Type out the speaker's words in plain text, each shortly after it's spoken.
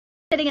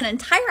knitting an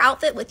entire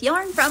outfit with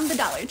yarn from the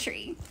Dollar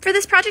Tree. For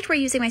this project, we're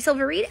using my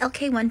Silver Reed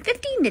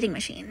LK150 knitting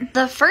machine.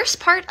 The first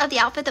part of the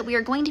outfit that we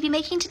are going to be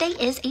making today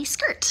is a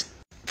skirt.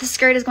 The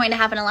skirt is going to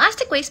have an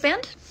elastic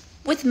waistband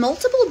with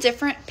multiple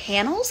different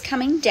panels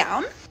coming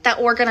down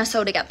that we're gonna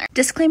sew together.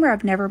 Disclaimer,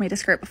 I've never made a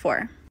skirt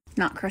before.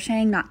 Not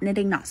crocheting, not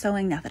knitting, not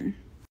sewing, nothing.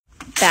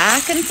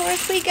 Back and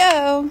forth we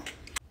go.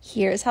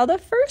 Here's how the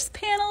first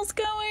panel's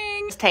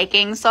going. It's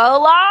taking so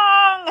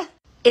long.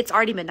 It's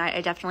already midnight.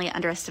 I definitely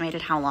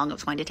underestimated how long it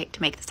was going to take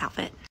to make this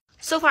outfit.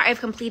 So far,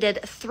 I've completed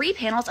 3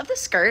 panels of the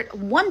skirt,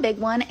 1 big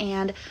one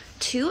and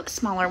 2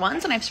 smaller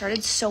ones, and I've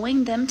started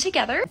sewing them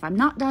together. If I'm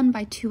not done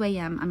by 2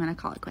 a.m., I'm gonna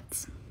call it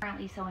quits.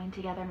 Currently sewing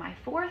together my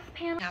 4th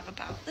panel. I have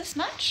about this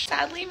much.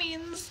 Sadly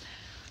means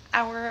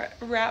our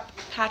wrap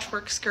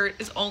patchwork skirt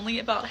is only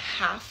about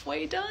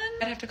halfway done.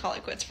 I'd have to call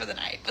it quits for the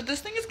night, but this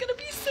thing is gonna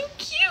be so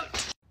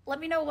cute. Let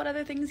me know what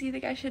other things you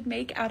think I should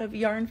make out of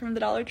yarn from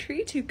the Dollar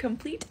Tree to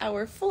complete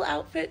our full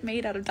outfit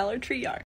made out of Dollar Tree yarn.